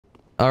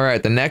All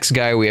right, the next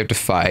guy we have to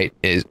fight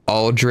is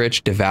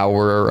ALDRICH,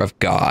 Devourer of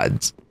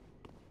Gods.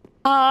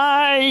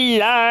 I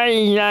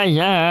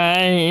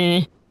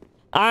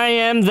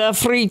am the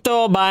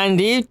frito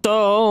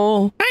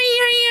bandito.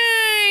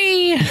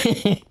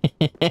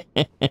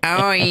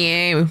 Oh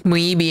yeah,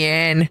 muy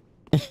bien.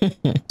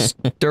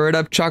 Stir it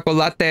up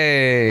chocolate.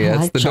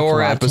 That's like the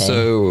door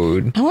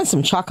episode. I want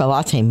some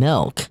chocolate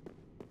milk.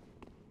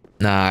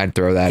 Nah, I'd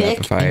throw that Thick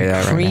up if I ate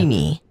that right now.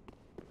 creamy.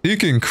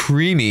 Thick and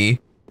creamy?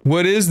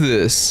 What is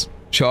this?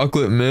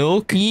 Chocolate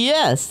milk?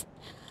 Yes.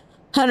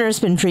 Hunter's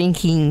been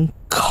drinking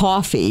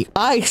coffee,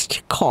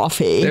 iced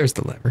coffee. There's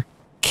the lever.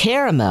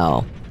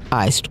 Caramel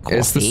iced coffee.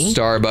 It's the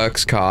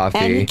Starbucks coffee.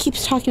 And he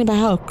keeps talking about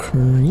how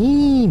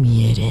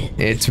creamy it is.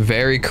 It's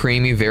very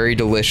creamy, very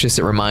delicious.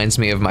 It reminds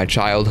me of my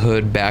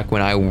childhood back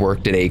when I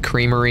worked at a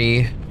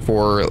creamery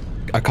for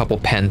a couple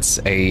pence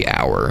an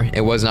hour.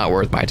 It was not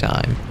worth my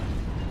time.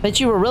 But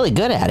you were really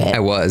good at it.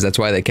 I was. That's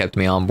why they kept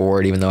me on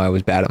board, even though I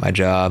was bad at my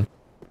job.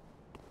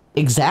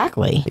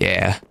 Exactly.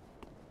 Yeah.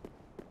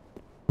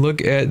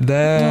 Look at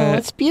that. Oh,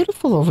 it's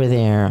beautiful over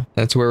there.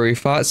 That's where we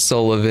fought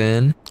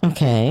Sullivan.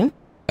 Okay.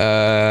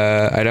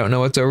 I don't know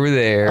what's over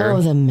there.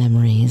 Oh, the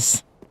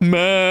memories.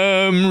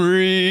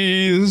 Memories.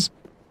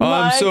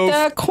 Like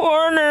the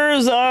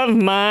corners of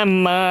my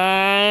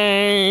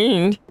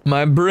mind.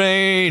 My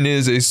brain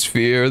is a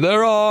sphere.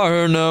 There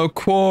are no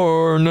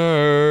corners.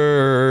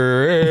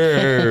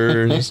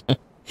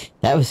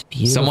 That was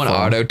beautiful. Someone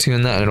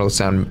auto-tune that and it'll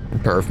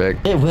sound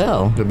perfect. It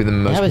will. It'll be the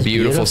most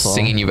beautiful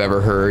singing you've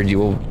ever heard. You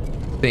will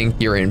think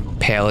you're in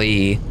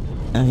Paris.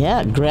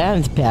 Yeah,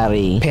 Grand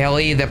Paris.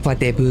 Paris the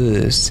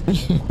platypus.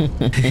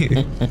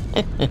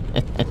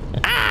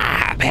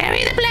 Ah,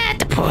 Paris the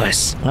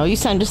platypus. Oh, you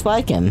sound just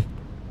like him.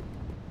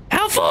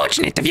 How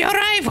fortunate of your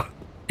arrival.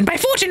 And by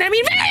fortune, I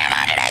mean very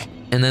fortunate.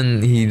 And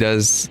then he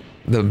does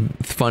the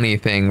funny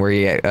thing where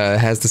he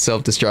has the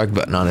self-destruct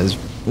button on his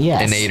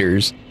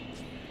innators.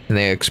 And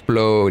they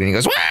explode, and he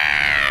goes,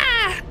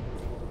 "Wah!"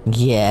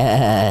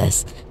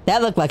 Yes.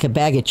 That looked like a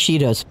bag of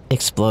Cheetos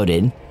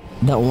exploded.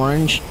 The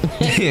orange.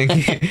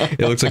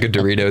 It looks like a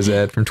Doritos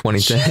ad from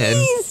 2010.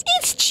 Cheese!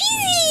 It's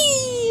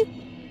cheesy!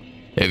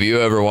 Have you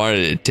ever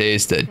wanted to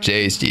taste the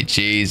tasty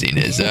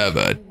cheesiness of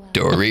a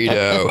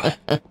Dorito?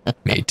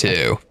 Me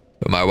too.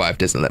 But my wife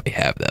doesn't let me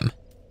have them.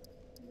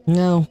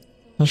 No.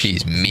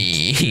 She's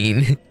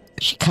mean.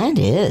 She kind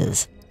of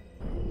is.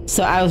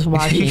 So I was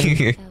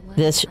watching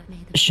this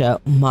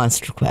show,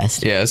 Monster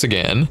Quest. Yes,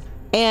 again.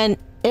 And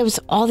it was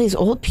all these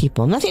old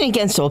people. Nothing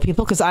against old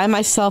people, because I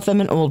myself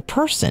am an old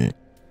person.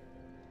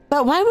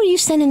 But why were you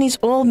sending these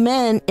old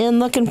men in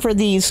looking for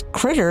these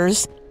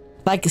critters,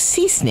 like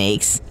sea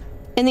snakes,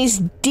 in these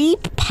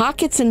deep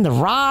pockets in the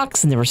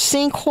rocks, and there were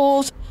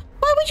sinkholes?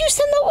 Why would you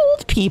send the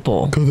old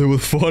people? Because it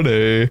was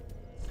funny.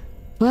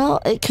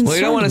 Well, it concerned me. Well,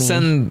 you don't want to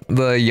send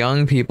the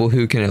young people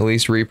who can at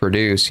least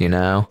reproduce, you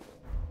know?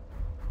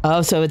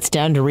 Oh, so it's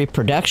down to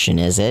reproduction,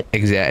 is it?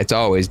 Exactly. It's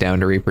always down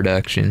to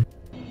reproduction.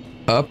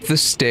 Up the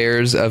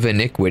stairs of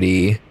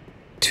iniquity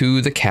to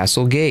the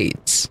castle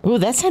gates. Ooh,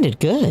 that sounded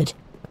good.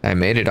 I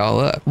made it all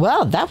up.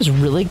 Well, that was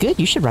really good.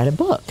 You should write a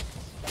book.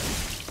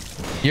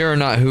 You're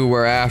not who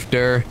we're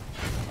after.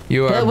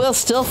 You are. But we'll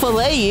still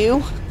fillet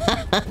you.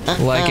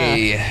 Like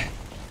a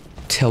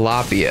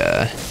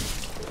tilapia.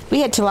 We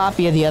had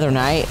tilapia the other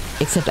night,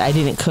 except I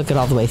didn't cook it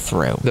all the way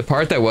through. The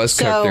part that was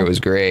cooked through was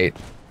great.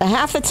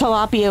 Half the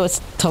tilapia was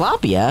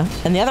tilapia,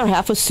 and the other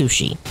half was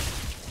sushi.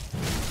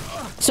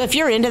 So if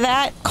you're into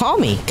that, call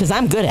me, because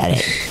I'm good at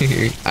it.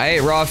 I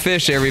ate raw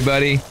fish,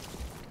 everybody.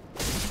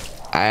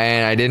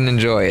 And I didn't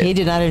enjoy it. He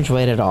did not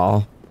enjoy it at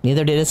all.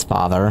 Neither did his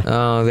father.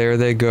 Oh, there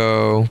they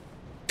go.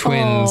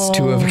 Twins,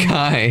 two of a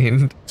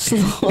kind.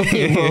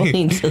 Slowly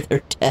rolling to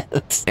their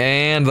deaths.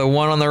 And the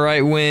one on the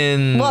right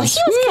wins. Well, he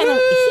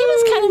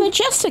was kind of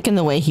majestic in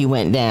the way he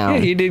went down. Yeah,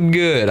 he did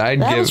good.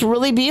 That was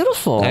really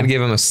beautiful. I'd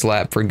give him a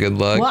slap for good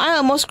luck. Well, I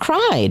almost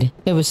cried.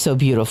 It was so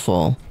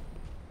beautiful.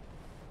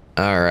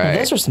 All right. Well,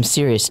 those are some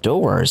serious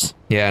doors.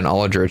 Yeah, and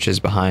ALDRICH is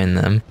behind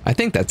them. I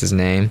think that's his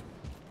name.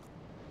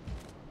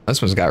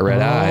 This one's got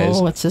red eyes.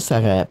 Oh, what's this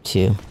guy up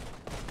to?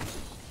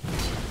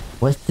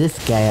 What's this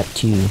guy up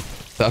to?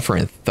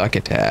 Suffering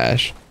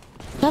Thuckatash.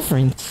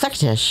 Suffering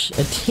Thuckatash,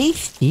 a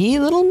tasty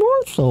little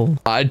morsel.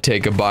 I'd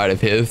take a bite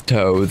of his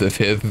toes if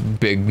his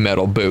big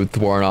metal boots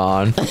weren't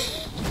on.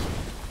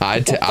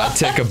 I'd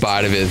take a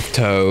bite of his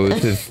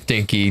toes, his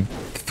stinky,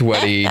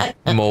 sweaty,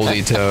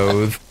 moldy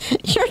toes.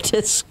 You're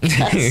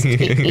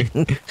disgusting.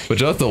 But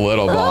just a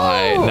little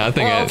bite.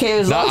 Nothing.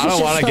 Okay, I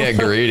don't want to get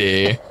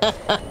greedy.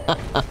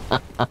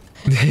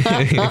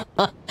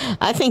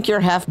 I think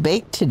you're half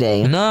baked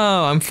today.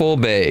 No, I'm full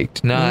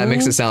baked. No, that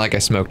makes it sound like I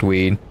smoked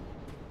weed.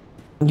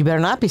 You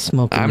better not be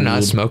smoking weed. I'm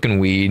not smoking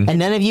weed. And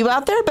none of you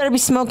out there better be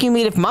smoking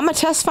weed. If Mama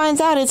Tess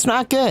finds out, it's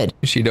not good.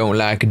 She don't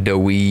like the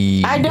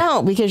weed. I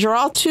don't, because you're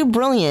all too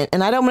brilliant,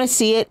 and I don't want to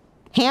see it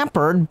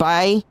hampered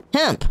by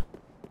hemp.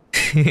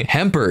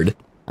 Hempered.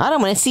 I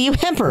don't want to see you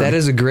hempered. That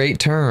is a great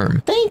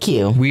term. Thank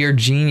you. We are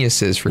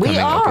geniuses for coming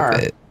up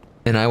with it.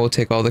 And I will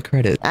take all the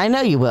credit. I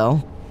know you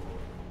will.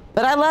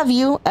 But I love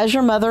you as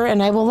your mother,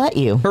 and I will let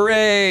you.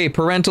 Hooray!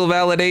 Parental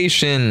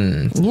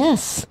validation.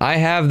 Yes. I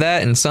have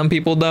that, and some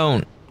people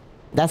don't.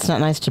 That's not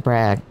nice to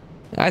brag.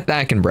 I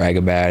can brag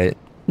about it.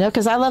 No,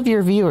 because I love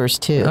your viewers,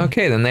 too.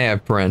 Okay, then they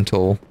have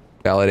parental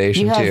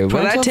validation, too.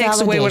 But that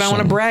takes away what I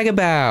want to brag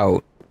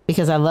about.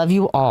 Because I love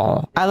you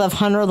all. I love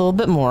Hunter a little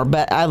bit more,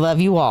 but I love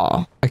you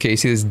all. Okay, you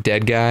see this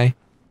dead guy?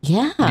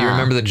 Yeah. Do you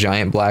remember the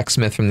giant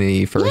blacksmith from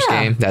the first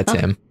game? That's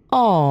him.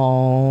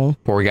 Oh.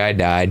 Poor guy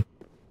died.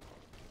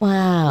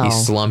 Wow. He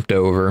slumped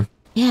over.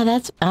 Yeah,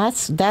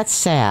 that's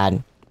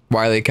sad.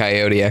 Wile E.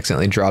 Coyote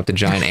accidentally dropped a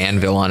giant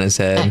anvil on his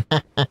head.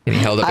 And he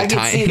held up I could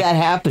see that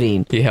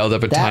happening. He held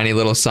up a tiny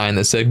little sign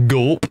that said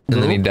gulp,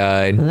 and then he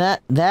died.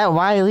 That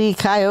Wile E.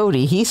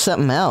 Coyote, he's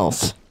something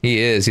else. He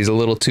is. He's a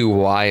little too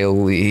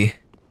wily.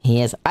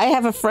 He is. I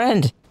have a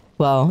friend.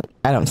 Well,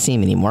 I don't see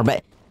him anymore,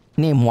 but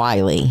named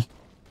Wiley.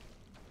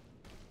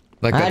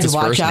 Like that's his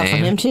first name. I had to watch out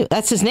for him too.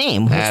 That's his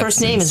name. His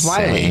first name is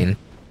Wiley.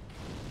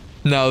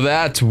 No,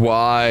 that's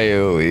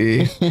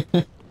Wiley.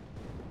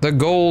 The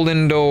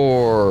golden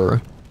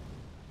door.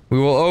 We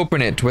will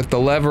open it with the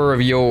lever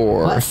of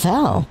yore. What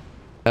fell?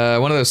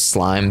 One of those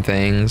slime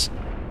things.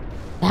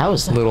 That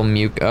was a little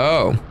muke.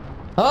 Oh.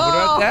 What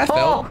about that,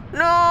 Phil?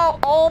 No!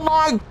 Oh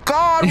my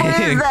God! What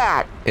is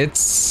that?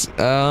 It's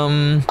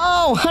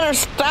Oh, Hunter,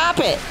 stop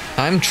it!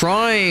 I'm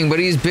trying, but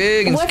he's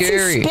big and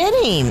scary. What's he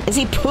spitting? Is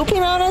he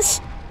pooping on us?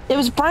 It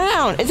was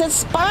brown. It's a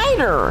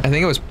spider. I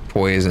think it was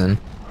poison.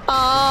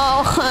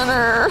 Oh,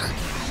 Hunter.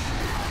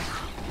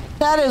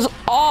 That is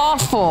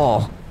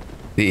awful.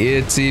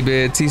 The itsy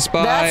bitsy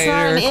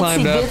spider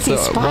climbed up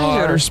the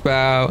water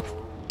spout.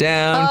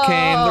 Down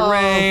came the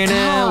rain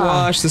and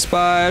washed the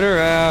spider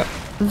out.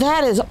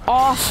 That is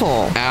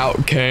awful.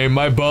 Out came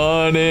my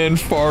bun and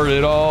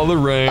farted all the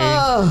rain.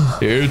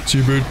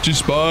 Itsy bitsy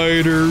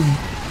spider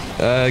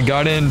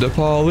got into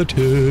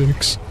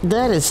politics.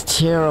 That is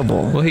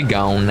terrible. Well, he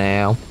gone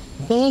now.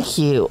 Thank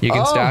you. You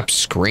can stop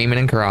screaming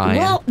and crying.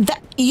 Well,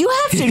 you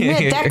have to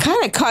admit, that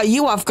kind of caught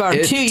you off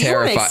guard, too. You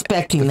weren't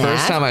expecting that. The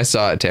first time I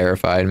saw it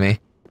terrified me.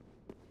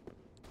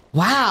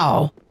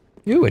 Wow.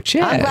 Ooh, a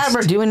chest. I'm glad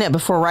we're doing it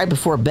right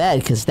before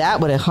bed, because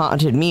that would have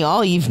haunted me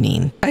all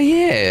evening. Oh,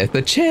 yeah,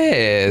 the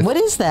chest. What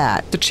is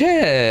that? The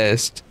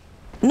chest.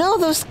 No,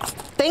 those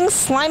things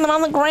sliming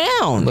on the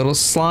ground. Little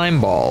slime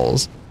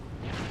balls.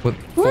 Full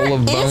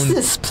of bones. Where is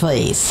this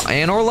place?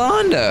 In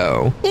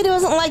Orlando. It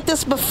wasn't like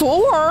this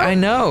before. I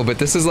know, but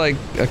this is like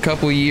a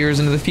couple years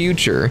into the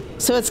future.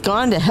 So it's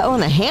gone to hell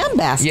in a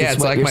handbasket. Yeah,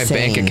 it's like my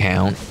bank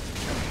account.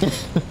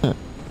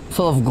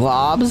 Full of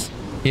globs?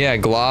 Yeah,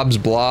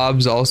 globs,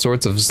 blobs, all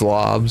sorts of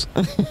slobs.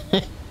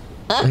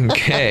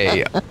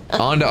 Okay,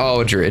 on to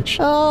Aldrich.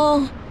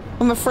 Oh,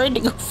 I'm afraid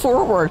to go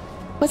forward.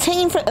 What's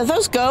hanging for? Are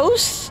those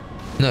ghosts?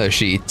 No, they're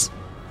sheets.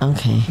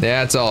 Okay.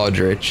 That's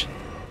Aldrich.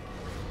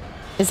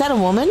 Is that a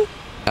woman?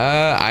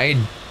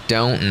 I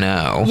don't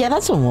know. Yeah,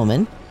 that's a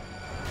woman.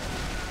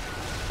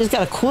 She's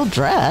got a cool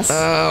dress.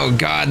 Oh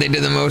God, they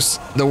did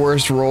the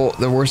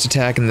worst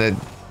attack in the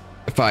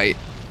fight.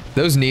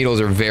 Those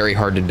needles are very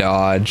hard to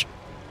dodge.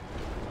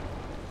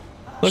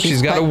 Look,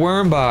 she's got a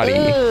worm body.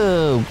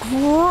 Ew,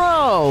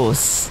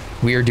 gross.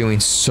 We are doing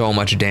so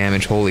much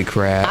damage, holy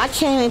crap. I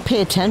can't even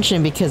pay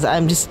attention because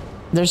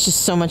there's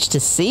just so much to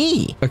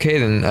see. Okay,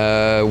 then,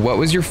 what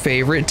was your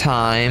favorite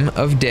time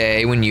of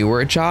day when you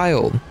were a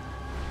child?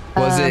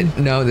 Was it,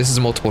 no, this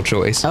is multiple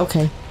choice.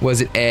 Okay.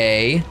 Was it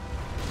A,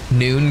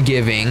 noon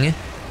giving,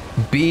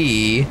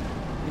 B,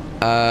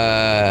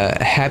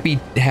 happy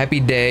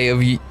day of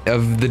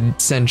the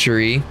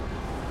century,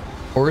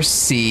 or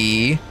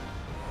C,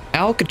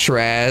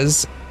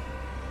 Alcatraz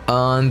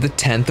on the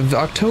 10th of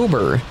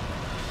October?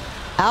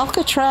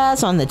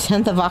 Alcatraz on the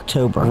 10th of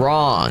October.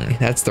 Wrong.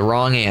 That's the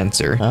wrong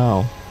answer.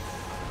 Oh.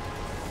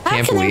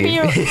 How can there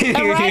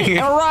be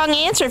a wrong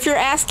answer if you're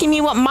asking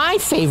me what my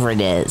favorite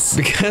is?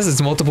 Because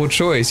it's multiple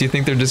choice. You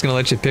think they're just going to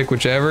let you pick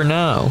whichever?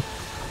 No.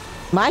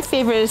 My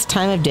favorite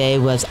time of day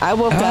was I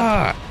woke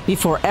up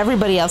before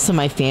everybody else in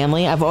my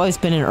family. I've always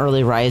been an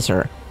early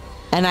riser.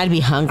 And I'd be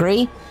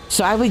hungry.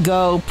 So I would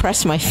go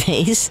press my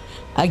face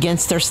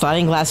against their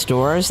sliding glass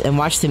doors and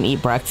watch them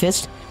eat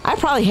breakfast. I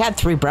probably had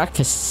 3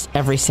 breakfasts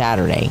every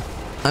Saturday.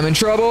 I'm in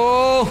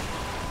trouble.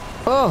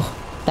 Oh,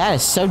 that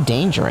is so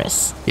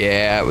dangerous.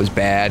 Yeah, it was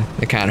bad.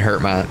 It kind of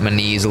hurt my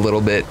knees a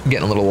little bit.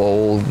 Getting a little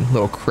old,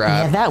 little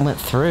crap. Yeah, that went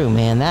through,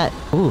 man. That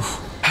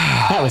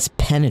was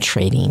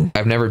penetrating.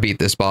 I've never beat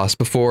this boss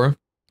before.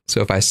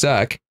 So if I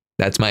suck,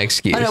 that's my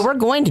excuse. Oh, no, we're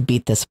going to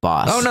beat this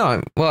boss. Oh,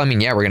 no. Well, I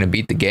mean, yeah, we're going to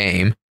beat the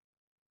game.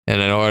 And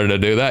in order to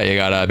do that, you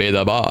gotta beat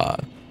the boss.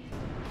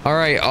 All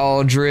right,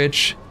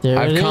 Aldrich.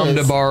 I've come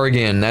to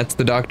bargain. That's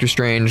the Doctor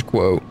Strange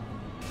quote.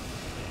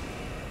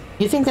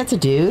 You think that's a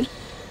dude?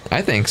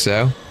 I think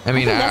so. I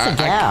mean, that's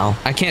a gal.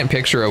 I can't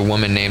picture a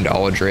woman named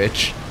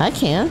Aldrich. I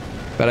can.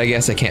 But I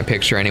guess I can't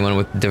picture anyone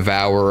with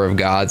Devourer of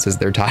Gods as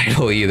their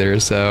title either,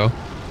 so.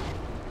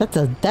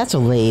 That's a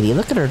lady.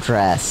 Look at her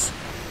dress.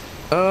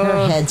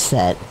 Her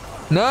headset.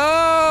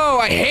 No!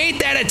 I hate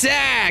that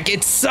attack!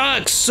 It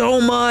sucks so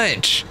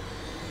much!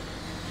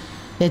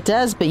 It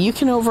does, but you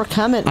can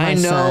overcome it, my I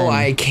know son.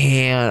 I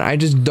can. I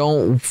just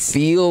don't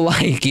feel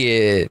like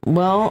it.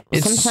 Well,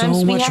 It's sometimes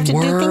so we much have to do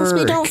things we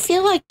work. don't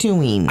feel like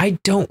doing. I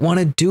don't want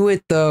to do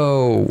it,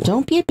 though.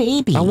 Don't be a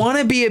baby. I want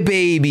to be a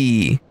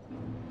baby.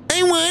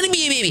 I want to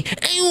be a baby.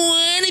 I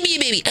want to be a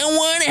baby. I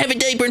want to have a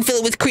diaper and fill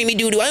it with creamy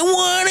doo-doo. I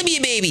want to be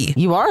a baby.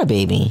 You are a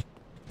baby.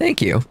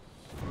 Thank you.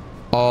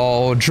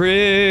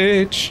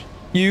 Aldrich,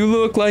 you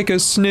look like a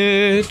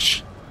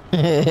snitch.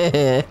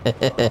 I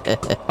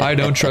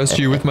don't trust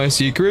you with my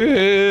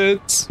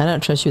secrets. I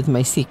don't trust you with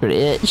my secret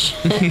itch.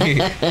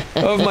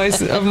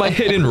 of my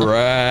hidden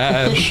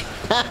rash.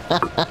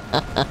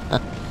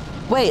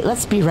 Wait,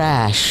 let's be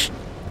rash.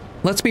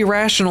 Let's be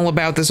rational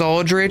about this,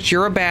 Aldrich.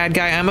 You're a bad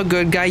guy. I'm a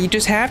good guy. You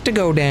just have to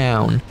go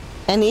down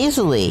And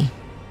easily.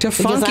 to Because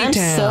Funky I'm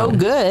Town. so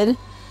good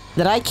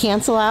that I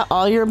cancel out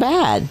all your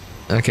bad.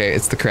 Okay,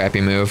 it's the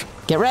crappy move.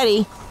 Get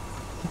ready.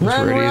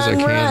 Run, ready as I run,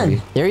 can run.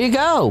 be. There you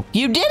go.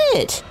 You did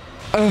it.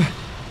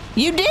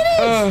 You did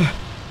it.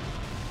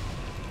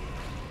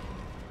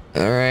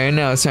 All right,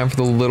 now it's time for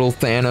the little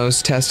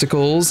Thanos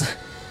testicles.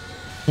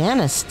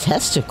 Thanos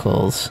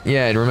testicles.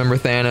 Yeah, remember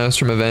Thanos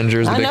from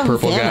Avengers, the I big know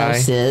purple who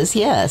Thanos guy? is,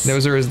 yes.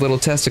 Those are his little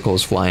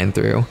testicles flying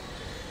through.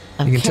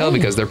 You can tell Okay.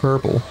 because they're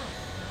purple.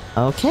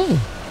 Okay.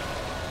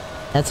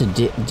 That's a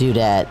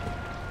dudette.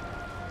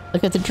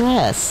 Look at the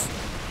dress.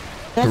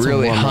 That's You're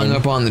really a woman. hung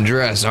up on the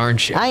dress,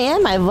 aren't you? I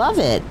am. I love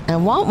it. I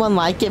want one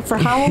like it for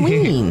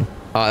Halloween.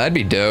 Oh, that'd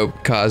be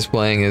dope.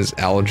 Cosplaying as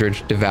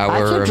Aldrich, I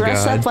Devourer could of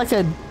dress God. up like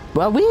a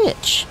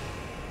witch.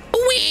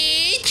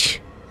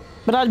 Witch!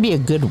 But I'd be a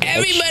good witch.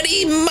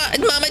 Everybody,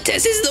 Mama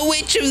Tess is the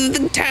witch of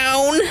the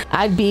town.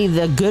 I'd be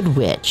the good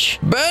witch.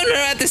 Burn her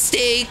at the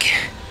stake.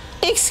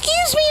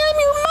 Excuse me, I'm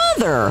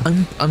your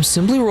mother. I'm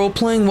simply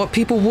role-playing what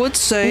people would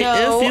say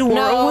if you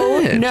were a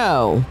witch.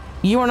 No.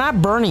 You are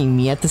not burning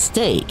me at the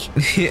stake.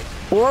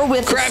 Or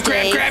with a Crap,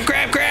 stake.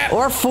 crap.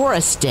 Or for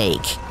a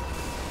stake.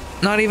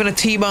 Not even a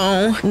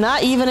T-bone.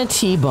 Not even a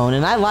T-bone,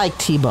 and I like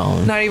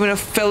T-bone. Not even a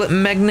fillet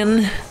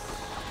mignon.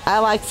 I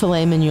like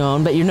filet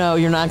mignon, but you know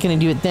you're not going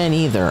to do it then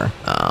either.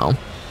 Oh.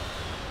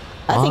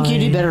 I think you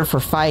do better for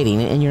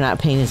fighting, and you're not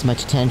paying as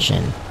much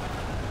attention.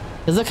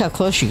 Because look how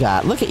close you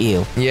got. Look at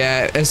you.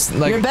 Yeah, it's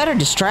like... You're better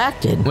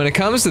distracted. When it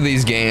comes to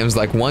these games,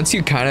 like, once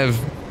you kind of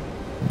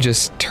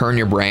just turn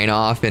your brain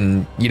off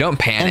and you don't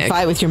panic. And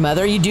fight with your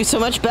mother, you do so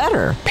much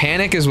better.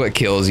 Panic is what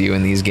kills you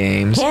in these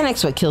games.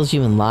 Panic's what kills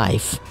you in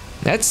life.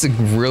 That's a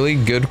really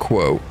good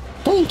quote.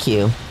 Thank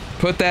you.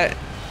 Put that,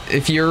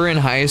 if you're in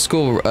high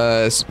school,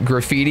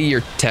 graffiti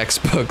your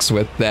textbooks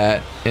with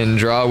that and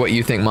draw what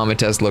you think Mama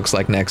Tess looks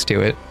like next to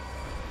it.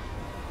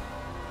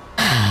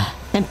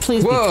 And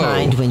please Whoa. be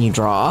kind when you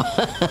draw.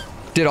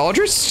 Did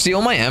Aldrich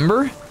steal my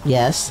ember?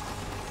 Yes.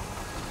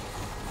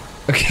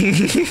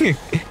 Okay.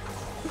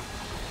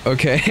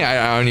 Okay,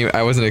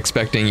 I wasn't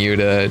expecting you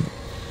to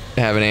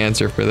have an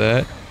answer for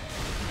that.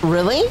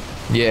 Really?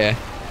 Yeah.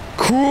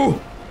 Cool.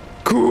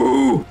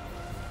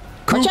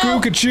 Watch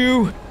out.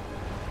 Cuckoo.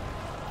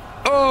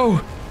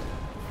 Oh.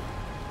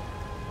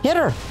 Hit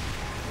her.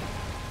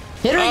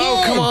 Hit her again.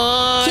 Oh, come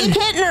on. Keep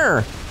hitting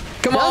her.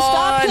 Come Don't on.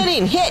 stop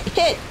hitting.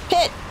 Hit.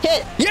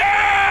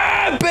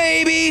 Yeah,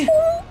 baby.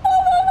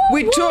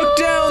 We took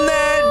down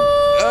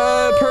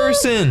that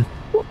person.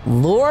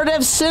 Lord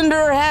of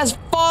Cinder has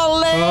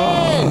fallen.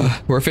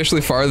 Oh, we're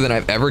officially farther than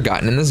I've ever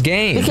gotten in this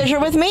game. Because you're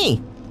with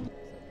me.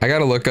 I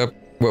gotta look up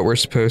what we're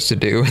supposed to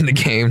do in the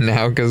game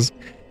now, because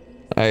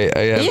I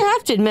You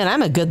have to admit,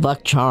 I'm a good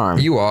luck charm.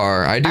 You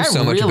are. I do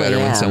so much really better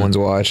when am. someone's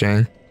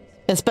watching.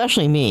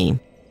 Especially me.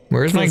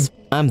 Where's my? 'Cause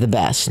I'm the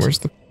best. Where's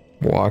the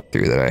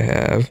walkthrough that I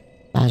have?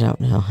 I don't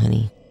know,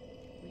 honey.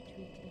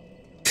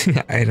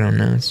 I don't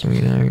know,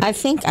 sweetheart. I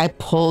think I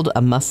pulled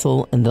a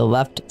muscle in the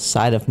left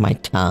side of my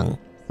tongue.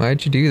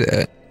 Why'd you do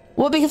that?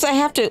 Well, because I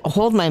have to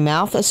hold my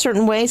mouth a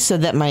certain way so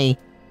that my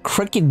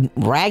crooked,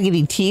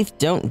 raggedy teeth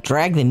don't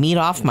drag the meat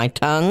off my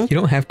tongue. You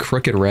don't have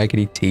crooked,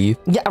 raggedy teeth.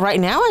 Yeah, right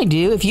now I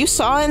do. If you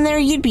saw in there,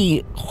 you'd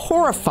be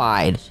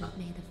horrified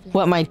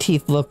what my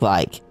teeth look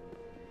like.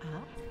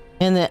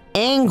 And the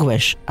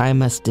anguish I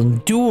must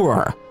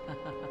endure.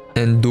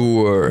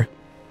 Endure.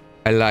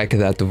 I like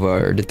that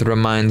word. It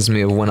reminds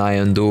me of when I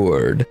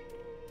endured.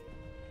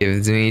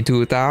 Gives me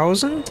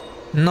 2,000?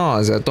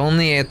 No, that's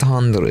only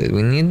 800.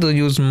 We need to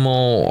use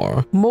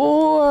more.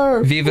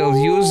 More. We will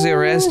use the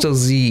rest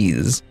of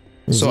these.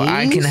 So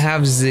I can These?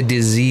 have the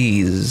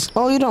disease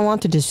Oh, you don't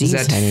want the disease,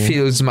 that honey.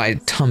 fills my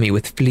tummy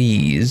with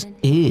fleas.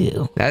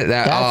 Ew.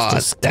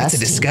 That's a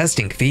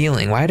disgusting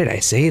feeling. Why did I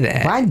say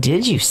that? Why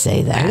did you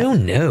say that? I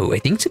don't know. I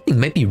think something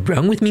might be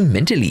wrong with me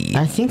mentally.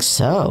 I think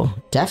so.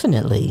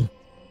 Definitely.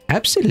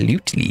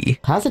 Absolutely.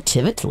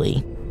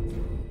 Positively.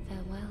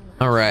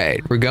 All right,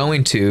 we're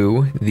going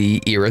to the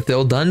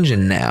Irithyll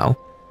dungeon now.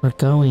 We're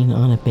going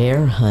on a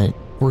bear hunt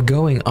We're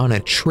going on a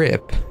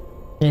trip,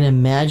 in a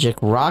magic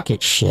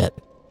rocket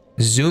ship.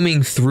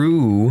 zooming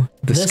through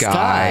the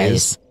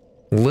skies.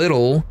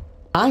 Little,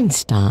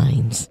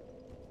 Einstein's.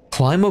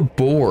 climb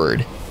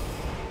aboard.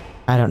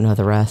 I don't know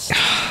the rest.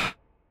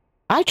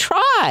 I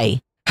try.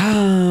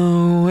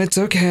 Oh, it's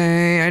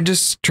okay. I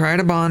just try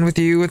to bond with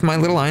you with my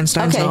little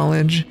Einstein's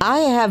knowledge. I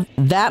have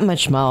that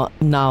much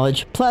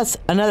knowledge, plus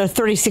another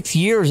 36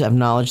 years of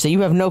knowledge that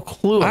you have no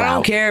clue about. I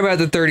don't care about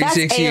the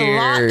 36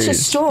 years. That's a lot to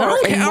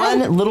store in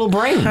one little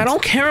brain. I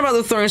don't care about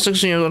the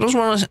 36 years. I just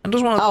want to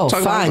talk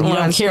fine. about You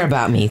don't care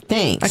about me.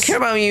 Thanks. I care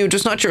about you,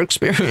 just not your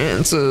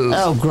experiences.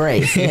 Oh,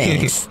 great.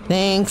 Thanks.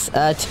 Thanks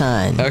a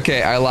ton.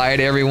 Okay, I lied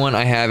to everyone.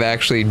 I have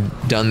actually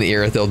done the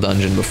Irithyll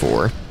dungeon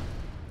before.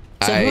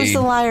 So who's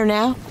the liar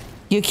now?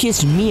 You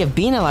accused me of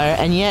being a liar,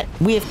 and yet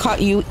we have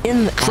caught you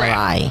in the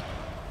lie.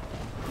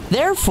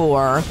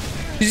 Therefore,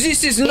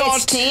 this is not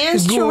it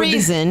stands to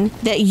reason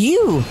that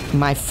you,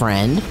 my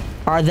friend,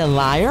 are the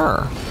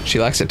liar.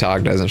 She likes to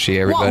talk, doesn't she,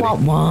 everybody? Wah,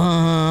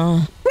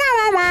 wah,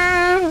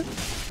 wah.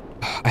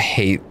 I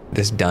hate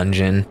this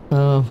dungeon.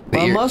 Oh,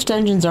 well, most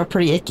dungeons are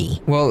pretty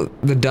icky. Well,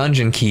 the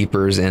dungeon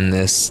keepers in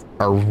this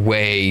are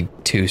way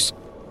too...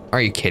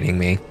 Are you kidding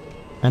me?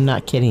 I'm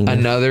not kidding you.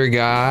 Another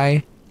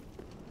guy?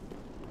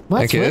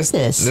 What's with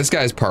this? This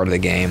guy's part of the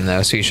game,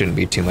 though, so he shouldn't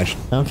be too much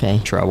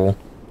trouble.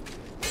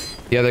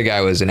 The other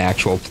guy was an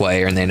actual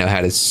player, and they know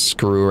how to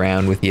screw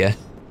around with you.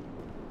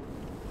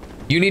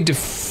 You need to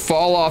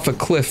fall off a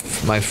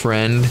cliff, my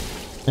friend.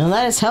 Now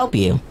let us help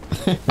you.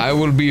 I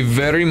will be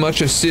very much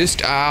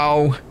assist.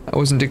 Ow. I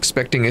wasn't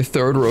expecting a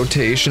third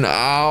rotation.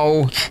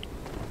 Ow.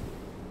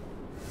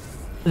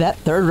 That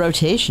third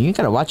rotation, you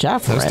gotta watch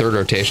out for Those third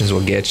rotations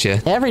will get you.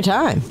 Every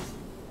time.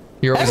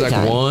 You're always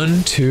like,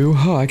 1, 2,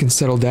 oh, I can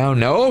settle down.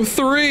 No,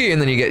 3,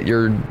 and then you get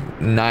your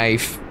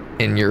knife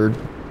in your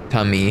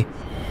tummy.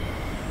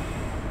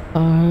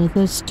 Are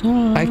the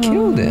stars I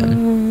killed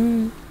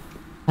him.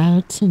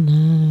 Out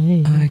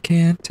tonight? I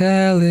can't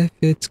tell if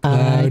it's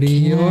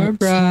cloudy or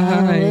bright. I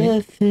can't tell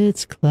if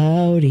it's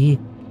cloudy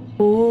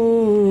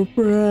or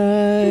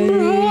bright.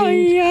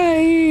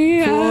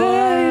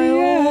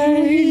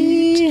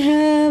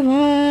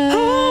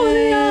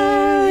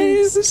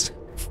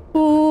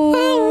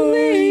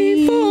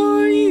 Only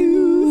for you,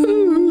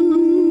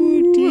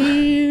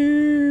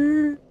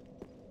 dear.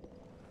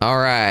 All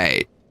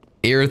right,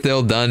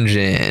 Irithyll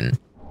dungeon.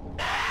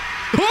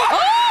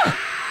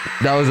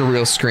 That was a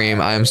real scream.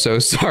 I am so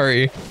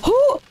sorry.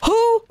 Who?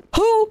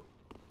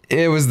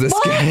 It was this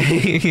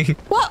guy.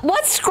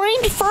 What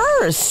screamed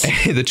first?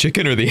 The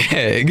chicken or the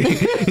egg?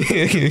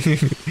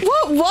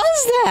 What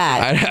was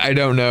that? I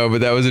don't know,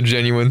 but that was a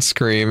genuine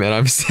scream, and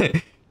I'm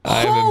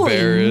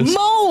embarrassed.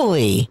 Holy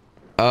moly!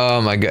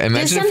 Oh my god!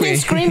 Imagine Did something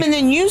scream and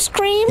then you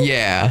scream?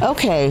 Yeah.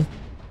 Okay.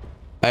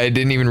 I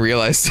didn't even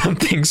realize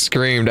something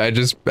screamed. I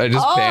just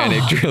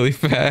panicked really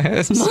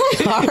fast.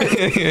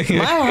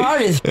 My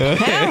heart is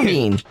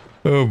pounding.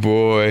 Oh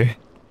boy.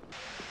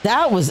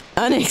 That was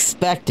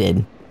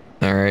unexpected.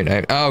 All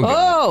right.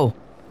 Oh,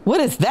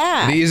 what is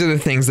that? These are the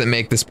things that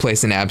make this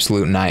place an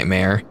absolute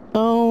nightmare.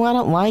 Oh, I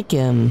don't like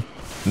him.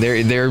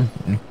 They're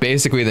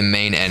basically the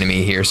main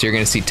enemy here, so you're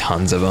gonna see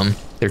tons of them.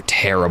 They're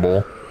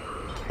terrible.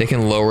 They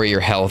can lower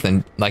your health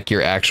and like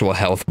your actual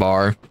health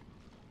bar,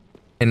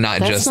 and not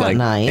That's just not like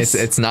nice.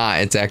 It's not.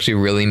 It's actually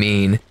really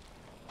mean.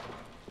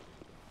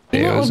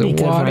 You know what would be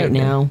good right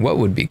now? What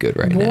would be good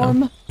right now?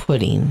 Warm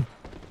pudding.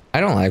 I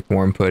don't like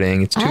warm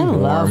pudding. It's too warm. I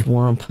love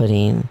warm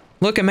pudding.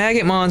 Look, a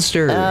maggot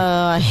monster. Oh,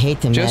 I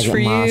hate the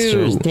maggot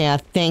monsters. Yeah,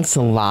 thanks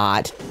a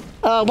lot.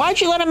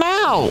 Why'd you let him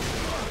out?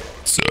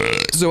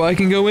 So I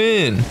can go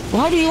in.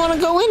 Why do you want to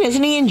go in?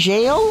 Isn't he in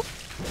jail?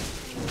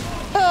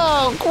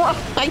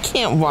 Oh, I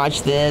can't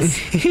watch this.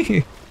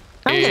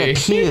 I'm gonna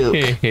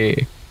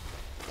puke.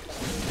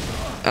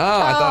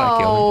 Oh, I thought I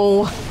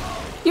killed him.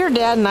 Your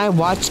dad and I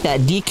watched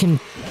that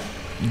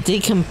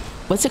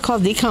what's it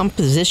called?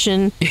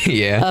 Decomposition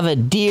Yeah. of a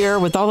deer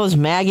with all those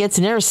maggots,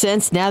 and ever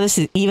since, now this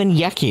is even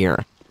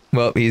yuckier.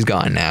 Well, he's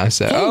gone now,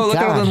 so... Thank look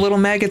at all God. the little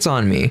maggots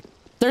on me.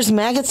 There's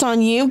maggots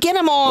on you? Get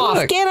him off!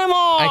 Look, Get him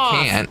off!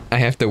 I can't. I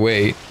have to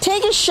wait.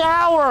 Take a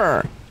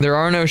shower! There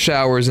are no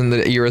showers in the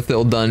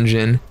Irithyll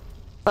dungeon.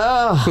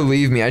 Ugh.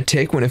 Believe me, I'd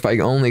take one if I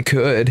only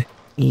could.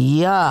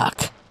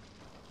 Yuck.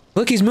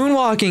 Look, he's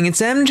moonwalking.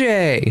 It's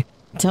MJ.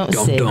 Don't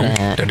say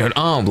that.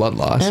 Oh, blood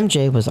loss.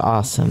 MJ was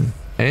awesome.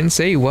 I didn't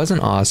say he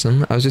wasn't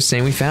awesome. I was just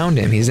saying we found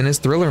him. He's in his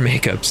Thriller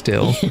makeup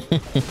still.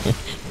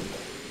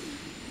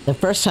 The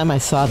first time I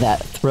saw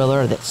that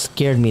Thriller, that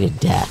scared me to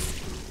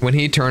death. When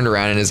he turned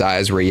around and his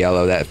eyes were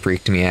yellow, that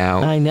freaked me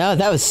out. I know,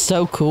 that was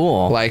so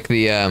cool. Like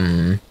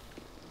the,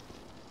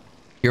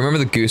 you remember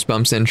the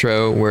Goosebumps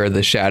intro where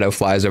the shadow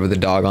flies over the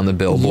dog on the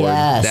billboard?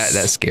 Yes.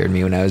 That scared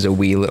me when I was a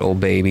wee little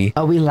baby.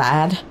 A wee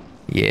lad?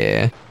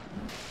 Yeah.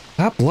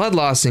 Stop blood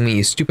lossing me,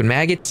 you stupid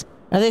maggots.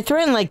 Are they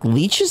throwing like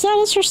leeches at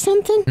us or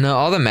something? No,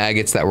 all the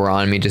maggots that were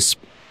on me just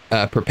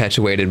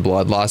perpetuated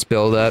blood loss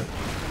buildup.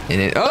 And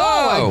it.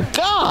 Oh my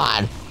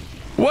god!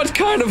 What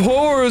kind of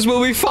horrors will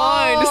we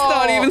find? It's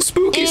not even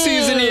spooky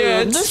season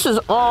yet. This is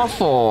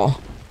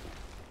awful.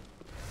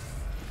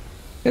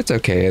 It's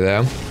okay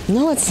though.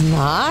 No, it's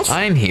not.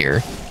 I'm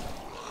here.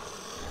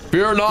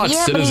 Fear not,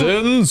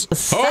 citizens.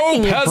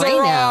 Hope has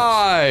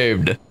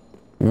arrived.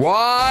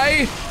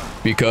 Why?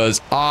 Because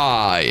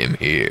I am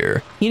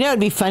here. You know, it'd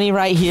be funny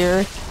right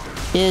here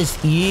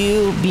is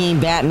you being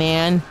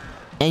Batman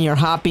and you're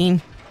hopping.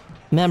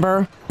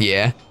 Remember?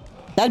 Yeah.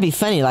 That'd be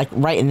funny, like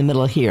right in the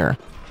middle of here.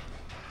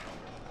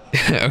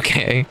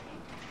 Okay.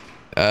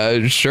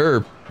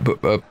 Sure.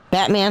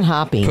 Batman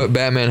hopping. Put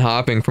Batman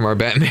hopping from our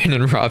Batman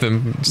and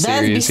Robin series.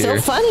 That'd be here.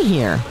 so funny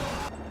here.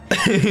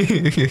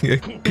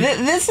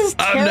 This is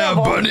terrible. I'm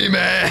now Bunny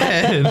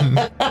Man.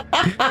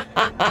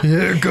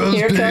 Here comes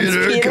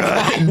Peter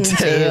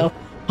Cottontail.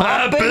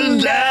 Hopping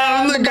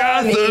down the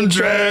Gotham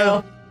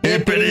Trail.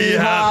 Hippity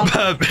hop,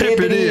 hop,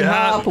 hippity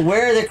hop.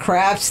 Where the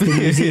crap's the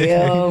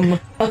museum?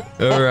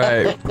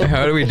 Alright,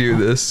 how do we do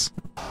this?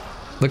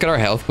 Look at our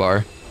health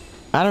bar.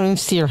 I don't even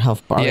see your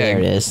health bar. Yeah, there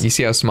it is. You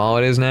see how small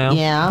it is now?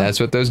 Yeah. That's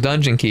what those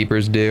dungeon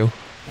keepers do.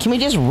 Can we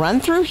just run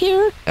through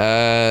here?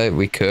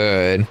 We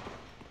could.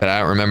 But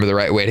I don't remember the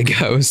right way to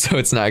go, so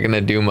it's not gonna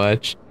do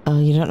much.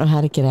 Oh, you don't know how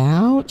to get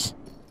out?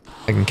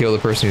 I can kill the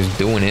person who's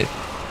doing it.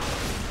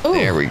 Ooh,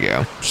 there we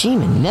go.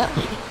 Gene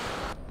Nutley.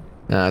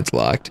 Nah, it's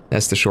locked.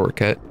 That's the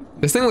shortcut.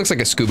 This thing looks like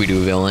a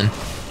Scooby-Doo villain.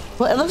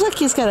 Well, it looks like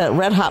he's got a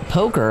red hot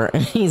poker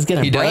and he's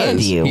gonna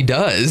brand you. He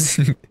does.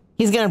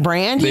 He's gonna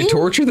brand you? They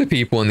torture the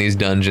people in these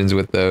dungeons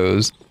with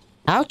those.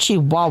 Ouchie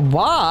wah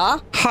wah.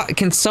 Hot.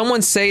 Can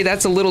someone say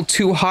that's a little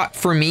too hot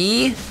for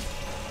me?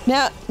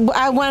 Now,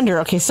 I wonder,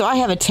 okay, so I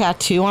have a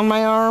tattoo on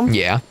my arm.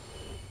 Yeah.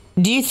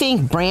 Do you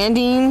think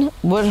branding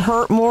would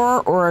hurt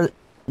more or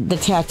the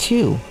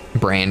tattoo?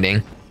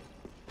 Branding.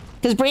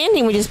 Because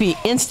branding would just be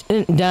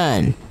instant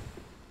done.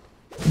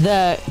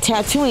 The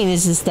tattooing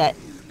is just that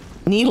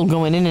needle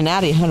going in and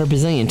out 100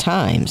 bazillion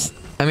times.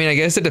 I mean, I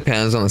guess it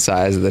depends on the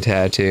size of the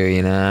tattoo,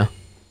 you know?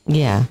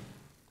 Yeah.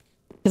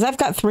 Because I've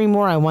got 3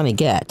 more I want to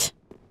get.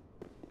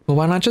 Well,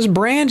 why not just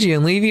brand you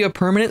and leave you a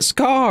permanent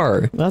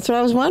scar? That's what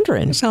I was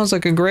wondering. Sounds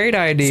like a great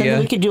idea. Something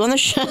we could do on the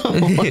show.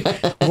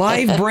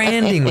 Live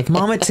branding with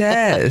Mama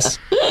Tess.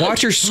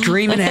 Watch her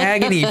scream in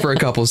agony for a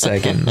couple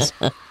seconds.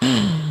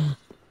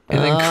 And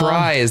then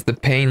cry as the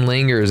pain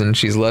lingers and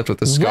she's left with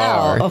a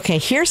scar. Well, okay,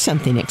 here's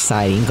something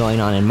exciting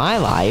going on in my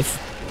life.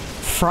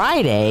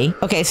 Friday.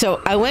 Okay,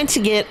 so I went to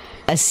get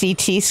a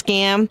CT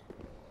scan,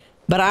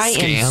 but I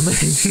am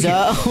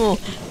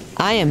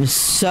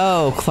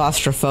so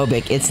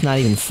claustrophobic. It's not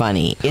even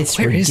funny. It's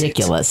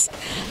ridiculous.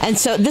 And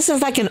so this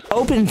is like an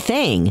open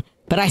thing,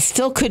 but I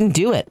still couldn't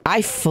do it.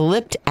 I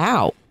flipped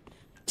out.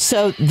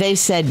 So they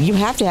said, you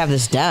have to have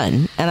this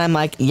done. And I'm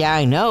like, yeah,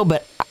 I know,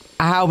 but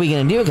how are we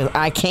going to do it? Because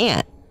I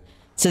can't.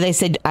 So they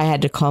said I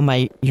had to call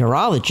my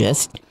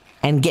urologist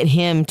and get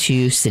him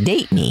to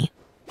sedate me.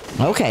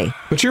 Okay.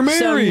 But you're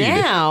married. So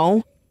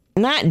now,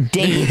 not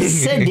date,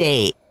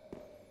 sedate.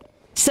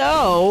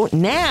 So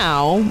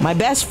now my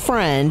best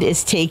friend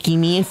is taking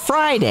me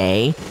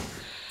Friday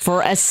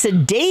for a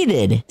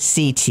sedated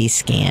CT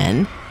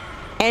scan.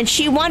 And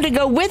she wanted to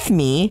go with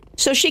me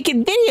so she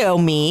could video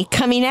me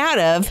coming out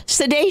of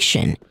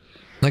sedation.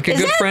 Like a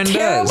good friend does. Is that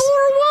terrible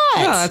or what?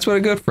 No, that's what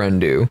a good friend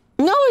do.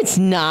 No, it's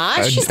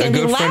not. She's going to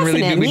be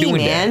laughing at me,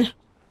 man. That.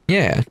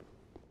 Yeah.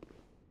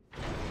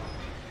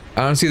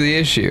 I don't see the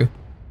issue.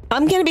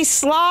 I'm going to be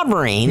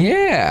slobbering.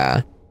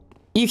 Yeah.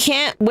 You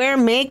can't wear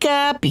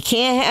makeup. You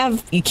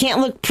can't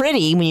look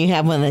pretty when you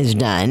have one of those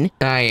done.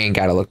 I ain't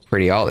got to look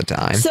pretty all the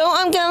time. So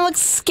I'm going to look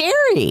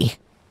scary.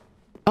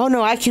 Oh,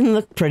 no, I can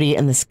look pretty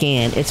in the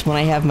scan. It's when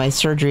I have my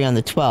surgery on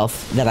the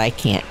 12th that I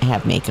can't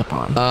have makeup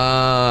on.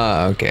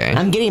 Okay.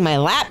 I'm getting my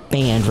lap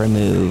band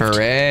removed.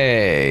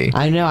 Hooray.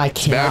 I know, I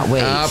cannot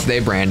wait. Oh, they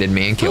branded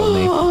me and killed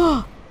me.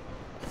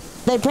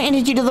 They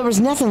branded you till there was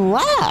nothing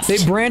left.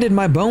 They branded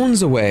my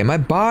bones away, my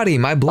body,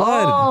 my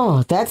blood.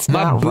 Oh, that's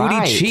not right.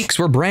 My booty cheeks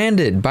were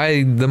branded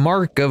by the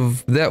mark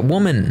of that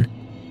woman.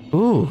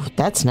 Ooh,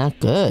 that's not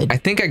good. I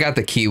think I got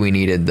the key we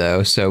needed,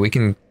 though, so we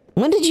can...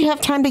 When did you have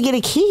time to get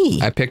a key?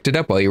 I picked it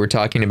up while you were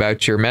talking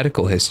about your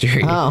medical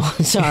history. Oh,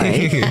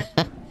 sorry.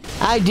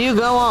 I do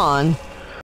go on.